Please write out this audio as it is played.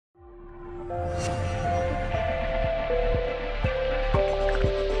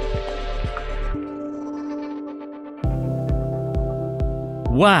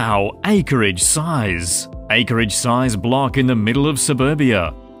Wow, acreage size! Acreage size block in the middle of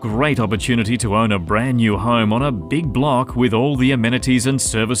suburbia. Great opportunity to own a brand new home on a big block with all the amenities and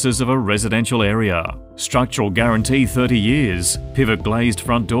services of a residential area. Structural guarantee 30 years, pivot glazed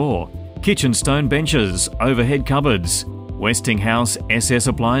front door, kitchen stone benches, overhead cupboards, Westinghouse SS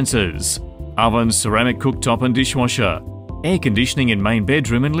appliances, oven, ceramic cooktop and dishwasher, air conditioning in main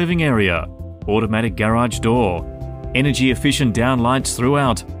bedroom and living area, automatic garage door, energy efficient downlights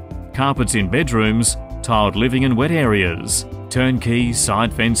throughout, carpets in bedrooms, tiled living and wet areas, turnkey,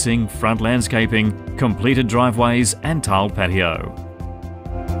 side fencing, front landscaping, completed driveways and tiled patio.